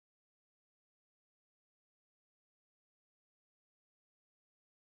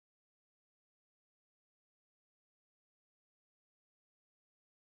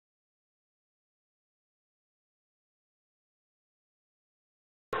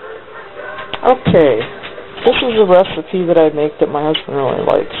Okay, this is a recipe that I make that my husband really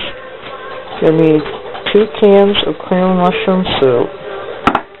likes. You'll need 2 cans of cream and mushroom soup,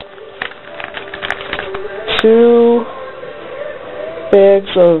 2 bags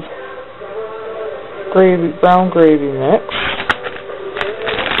of brown gravy mix,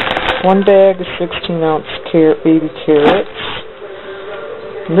 1 bag of 16-ounce baby carrots.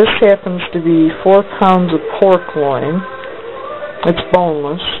 And this happens to be 4 pounds of pork loin. It's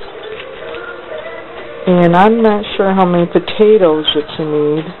boneless. And I'm not sure how many potatoes that you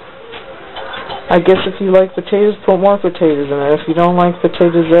need. I guess if you like potatoes, put more potatoes in it. If you don't like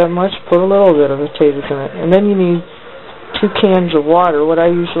potatoes that much, put a little bit of potatoes in it. And then you need 2 cans of water. What I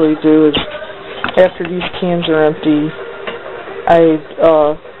usually do is, after these cans are empty, I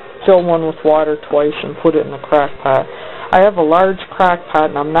fill one with water twice and put it in the crock pot. I have a large crock pot,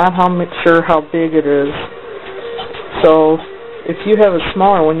 and I'm not sure how big it is. So if you have a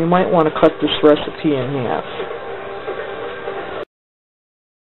smaller one, you might want to cut this recipe in half.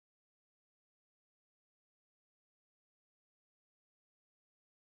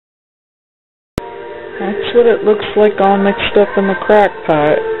 That's what it looks like all mixed up in the crock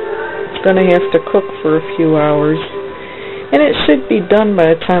pot. It's going to have to cook for a few hours. And it should be done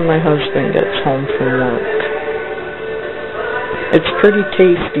by the time my husband gets home from work. It's pretty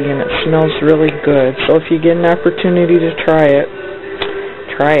tasty and it smells really good. So if you get an opportunity to try it,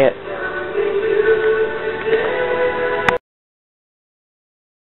 try it.